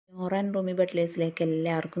Nora and റൂമി ബട്ട്ലേഴ്സിലേക്ക്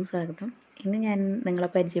എല്ലാവർക്കും സ്വാഗതം. ഇന്ന് ഞാൻ നിങ്ങളെ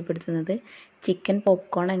പരിചയപ്പെടുത്തുന്നത് ചിക്കൻ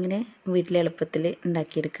പോപ്കോൺ എങ്ങനെ വീട്ടിൽ എളുപ്പത്തിൽ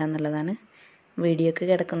ഉണ്ടാക്കിയെടുക്കുക എന്നുള്ളതാണ്. വീഡിയോക്ക്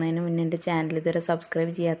കിടക്കുന്നതിന് മുന്നേ എൻ്റെ ചാനൽ ഇതുവരെ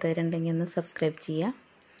സബ്സ്ക്രൈബ് ചെയ്യാത്തവരുണ്ടെങ്കിൽ ഒന്ന് സബ്സ്ക്രൈബ് ചെയ്യുക,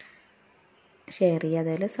 ഷെയർ ചെയ്യുക,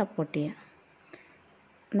 അതുപോലെ സപ്പോർട്ട് ചെയ്യുക.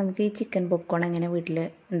 നമുക്ക് ഈ ചിക്കൻ പോപ്കോൺ എങ്ങനെ വീട്ടിൽ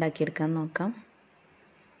ഉണ്ടാക്കിയെടുക്കാൻ നോക്കാം.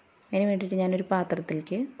 അതിന് വേണ്ടിയിട്ട് ഞാനൊരു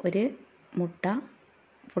പാത്രത്തിലേക്ക് ഒരു മുട്ട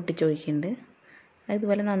പൊട്ടിച്ചൊഴിക്കുന്നുണ്ട്.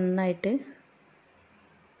 അതുപോലെ നന്നായിട്ട്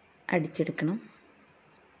അടിച്ചെടുക്കണം.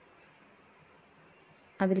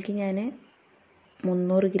 അതിലേക്ക് ഞാൻ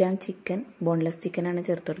 300 ഗ്രാം ചിക്കൻ, ബോൺലെസ് ചിക്കനാണ്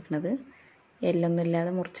ചേർത്ത് കൊടുക്കുന്നത്. എല്ലൊന്നും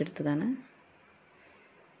ഇല്ലാതെ മുറിച്ചെടുത്തതാണ്.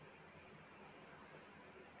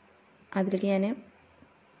 അതിലേക്ക് ഞാൻ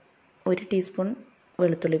 1 ടീസ്പൂൺ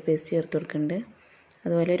വെളുത്തുള്ളി പേസ്റ്റ് ചേർത്ത് കൊടുക്കുന്നുണ്ട്.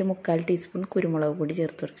 അതുപോലെ ഒരു 3/4 ടീസ്പൂൺ കുരുമുളക് പൊടി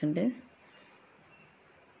ചേർത്ത് കൊടുക്കുന്നുണ്ട്.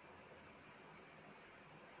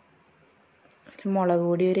 മുളക്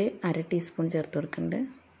പൊടി ഒരു 1/2 ടീസ്പൂൺ ചേർത്ത് കൊടുക്കുന്നുണ്ട്.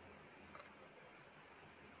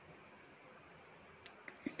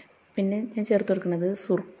 പിന്നെ ഞാൻ ചേർത്ത് കൊടുക്കുന്നത്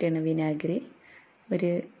സുർക്കയാണ്, വിനാഗിരി ഒരു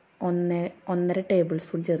 1.5 ടേബിൾ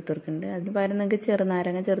സ്പൂൺ ചേർത്ത് കൊടുക്കുന്നുണ്ട്. അതിന് പകരം നിങ്ങൾക്ക്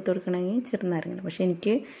ചെറുനാരങ്ങ ചേർത്ത് കൊടുക്കണമെങ്കിൽ ചെറുനാരങ്ങ, പക്ഷേ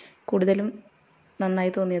എനിക്ക് കൂടുതലും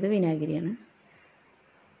നന്നായി തോന്നിയത് വിനാഗിരിയാണ്.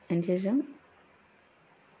 അതിനുശേഷം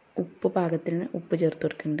ഉപ്പ് പാകത്തിന് ഉപ്പ് ചേർത്ത്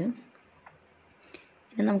കൊടുക്കുന്നുണ്ട്.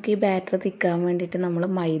 പിന്നെ നമുക്ക് ഈ ബാറ്റർ തിക്കാൻ വേണ്ടിയിട്ട് നമ്മൾ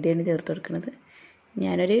മൈദയാണ് ചേർത്ത് കൊടുക്കുന്നത്.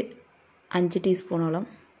 ഞാനൊരു 5 ടീസ്പൂണോളം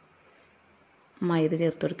മൈദ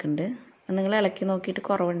ചേർത്ത് കൊടുക്കുന്നുണ്ട്. നിങ്ങൾ ഇളക്കി നോക്കിയിട്ട്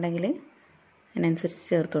കുറവുണ്ടെങ്കിൽ അതിനനുസരിച്ച്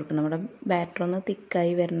ചേർത്ത് കൊടുക്കും. നമ്മുടെ ബാറ്റർ ഒന്ന്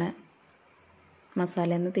തിക്കായി വരുന്ന,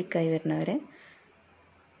 മസാല ഒന്ന് തിക്കായി വരുന്നവരെ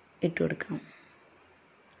ഇട്ട് കൊടുക്കണം.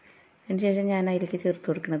 അതിനുശേഷം ഞാൻ അതിലേക്ക് ചേർത്ത്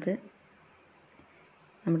കൊടുക്കുന്നത്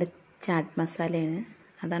നമ്മുടെ ചാട്ട് മസാലയാണ്.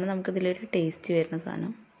 അതാണ് നമുക്കിതിലൊരു ടേസ്റ്റ് വരുന്ന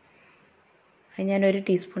സാധനം. അത് ഞാൻ 1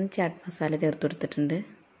 ടീസ്പൂൺ ചാട്ട് മസാല ചേർത്ത് കൊടുത്തിട്ടുണ്ട്.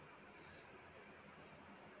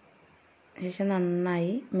 ശേഷം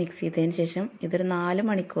നന്നായി മിക്സ് ചെയ്തതിന് ശേഷം ഇതൊരു 4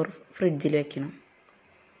 മണിക്കൂർ ഫ്രിഡ്ജിൽ വെക്കണം.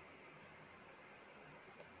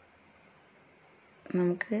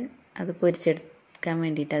 നമുക്ക് അത് പൊരിച്ചെടുക്കാൻ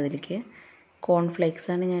വേണ്ടിയിട്ട് അതിലേക്ക്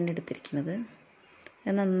കോൺഫ്ലേക്സാണ് ഞാൻ എടുത്തിരിക്കുന്നത്.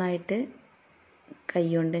 അത് നന്നായിട്ട് കൈ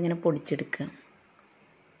കൊണ്ട് ഇങ്ങനെ പൊടിച്ചെടുക്കുക.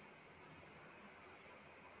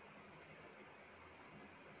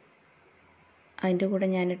 അതിൻ്റെ കൂടെ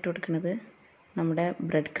ഞാൻ ഇട്ട് കൊടുക്കുന്നത് നമ്മുടെ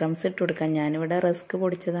ബ്രെഡ് ക്രംസ് ഇട്ട് കൊടുക്കാം. ഞാനിവിടെ റസ്ക്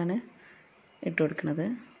പൊടിച്ചതാണ് ഇട്ട് കൊടുക്കുന്നത്.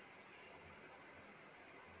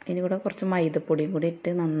 അതിന് കൂടെ കുറച്ച് മൈദപ്പൊടിയും കൂടി ഇട്ട്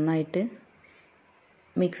നന്നായിട്ട്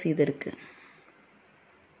മിക്സ് ചെയ്തെടുക്കുക.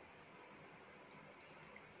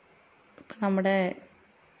 ഇപ്പം നമ്മുടെ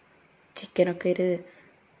ചിക്കനൊക്കെ ഒരു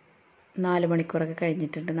 4 മണിക്കൂറൊക്കെ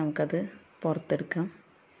കഴിഞ്ഞിട്ടുണ്ട്. നമുക്കത് പുറത്തെടുക്കാം.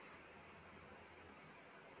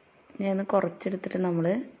 ഞാൻ കുറച്ചെടുത്തിട്ട് നമ്മൾ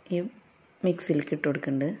ഈ മിക്സിയിലേക്ക് ഇട്ട്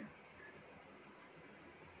കൊടുക്കുന്നുണ്ട്.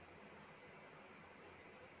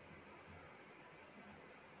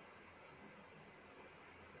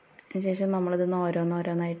 അതിനുശേഷം നമ്മളിതൊന്ന്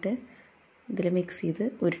ഓരോന്നോരോന്നായിട്ട് ഇതിൽ മിക്സ് ചെയ്ത്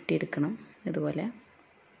ഉരുട്ടിയെടുക്കണം ഇതുപോലെ.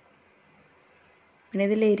 പിന്നെ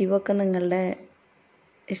ഇതിൽ എരിവൊക്കെ നിങ്ങളുടെ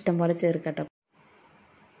ഇഷ്ടം പോലെ ചേർക്കട്ടോ.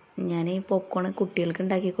 ഞാൻ ഈ പോപ്കോൺ കുട്ടികൾക്ക്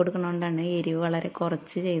ഉണ്ടാക്കി കൊടുക്കണോണ്ടാണ് എരിവ് വളരെ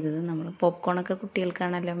കുറച്ച് ചെയ്തത്. നമ്മൾ പോപ്കോണൊക്കെ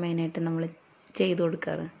കുട്ടികൾക്കാണല്ലോ മെയിനായിട്ട് നമ്മൾ ചെയ്ത്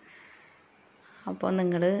കൊടുക്കാറ്. അപ്പോൾ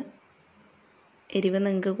നിങ്ങൾ എരിവ്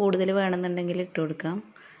നിങ്ങൾക്ക് കൂടുതൽ വേണമെന്നുണ്ടെങ്കിൽ ഇട്ട് കൊടുക്കാം.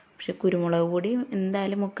 പക്ഷെ കുരുമുളക് പൊടി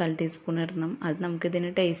എന്തായാലും 3/4 ടീസ്പൂൺ ഇടണം. അത് നമുക്കിതിന്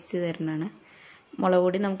ടേസ്റ്റ് തരണതാണ്. മുളക്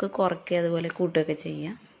പൊടി നമുക്ക് കുറയ്ക്കുക അതുപോലെ കൂട്ടുകയൊക്കെ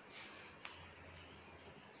ചെയ്യാം.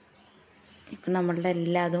 ഇപ്പം നമ്മളുടെ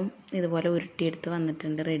എല്ലാതും ഇതുപോലെ ഉരുട്ടിയെടുത്ത്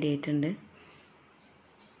വന്നിട്ടുണ്ട്, റെഡി ആയിട്ടുണ്ട്.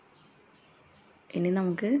 ഇനി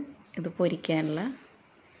നമുക്ക് ഇത് പൊരിക്കാനുള്ള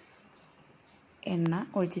എണ്ണ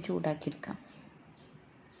ഒഴിച്ച് ചൂടാക്കിയെടുക്കാം.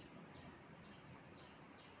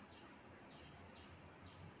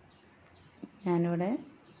 ഞാനിവിടെ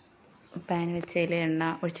പാൻ വെച്ചതിൽ എണ്ണ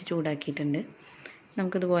ഒഴിച്ച് ചൂടാക്കിയിട്ടുണ്ട്.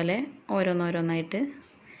 നമുക്കിതുപോലെ ഓരോന്നോരോന്നായിട്ട്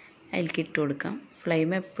അതിലേക്ക് ഇട്ട് കൊടുക്കാം. ഫ്ലെയിം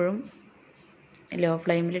എപ്പോഴും ലോ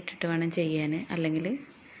ഫ്ലെയിമിലിട്ടിട്ട് വേണം ചെയ്യാൻ, അല്ലെങ്കിൽ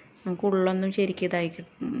നമുക്ക് ഉള്ളൊന്നും ശരിക്കും ഇതായി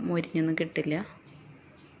മൊരിഞ്ഞൊന്നും കിട്ടില്ല.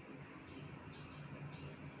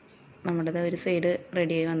 നമ്മുടേത് ഒരു സൈഡ്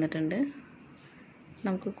റെഡിയായി വന്നിട്ടുണ്ട്.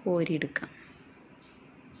 നമുക്ക് കോരിയെടുക്കാം.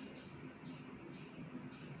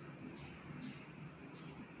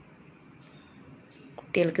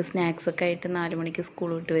 കുട്ടികൾക്ക് സ്നാക്സൊക്കെ ആയിട്ട് 4 മണിക്ക് സ്കൂൾ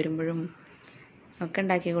വിട്ട് വരുമ്പോഴും ഒക്കെ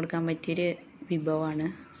ഉണ്ടാക്കി കൊടുക്കാൻ പറ്റിയൊരു വിഭവമാണ്.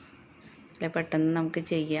 അല്ല, പെട്ടെന്ന് നമുക്ക്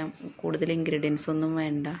ചെയ്യാം. കൂടുതൽ ഇൻഗ്രീഡിയൻസ് ഒന്നും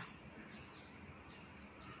വേണ്ട.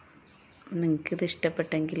 നിങ്ങൾക്കിത്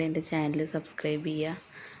ഇഷ്ടപ്പെട്ടെങ്കിൽ എൻ്റെ ചാനൽ സബ്സ്ക്രൈബ് ചെയ്യുക,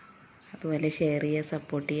 അതുപോലെ ഷെയർ ചെയ്യുക,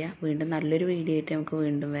 സപ്പോർട്ട് ചെയ്യുക. വീണ്ടും നല്ലൊരു വീഡിയോ ആയിട്ട് നമുക്ക്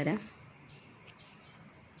വീണ്ടും വരാം.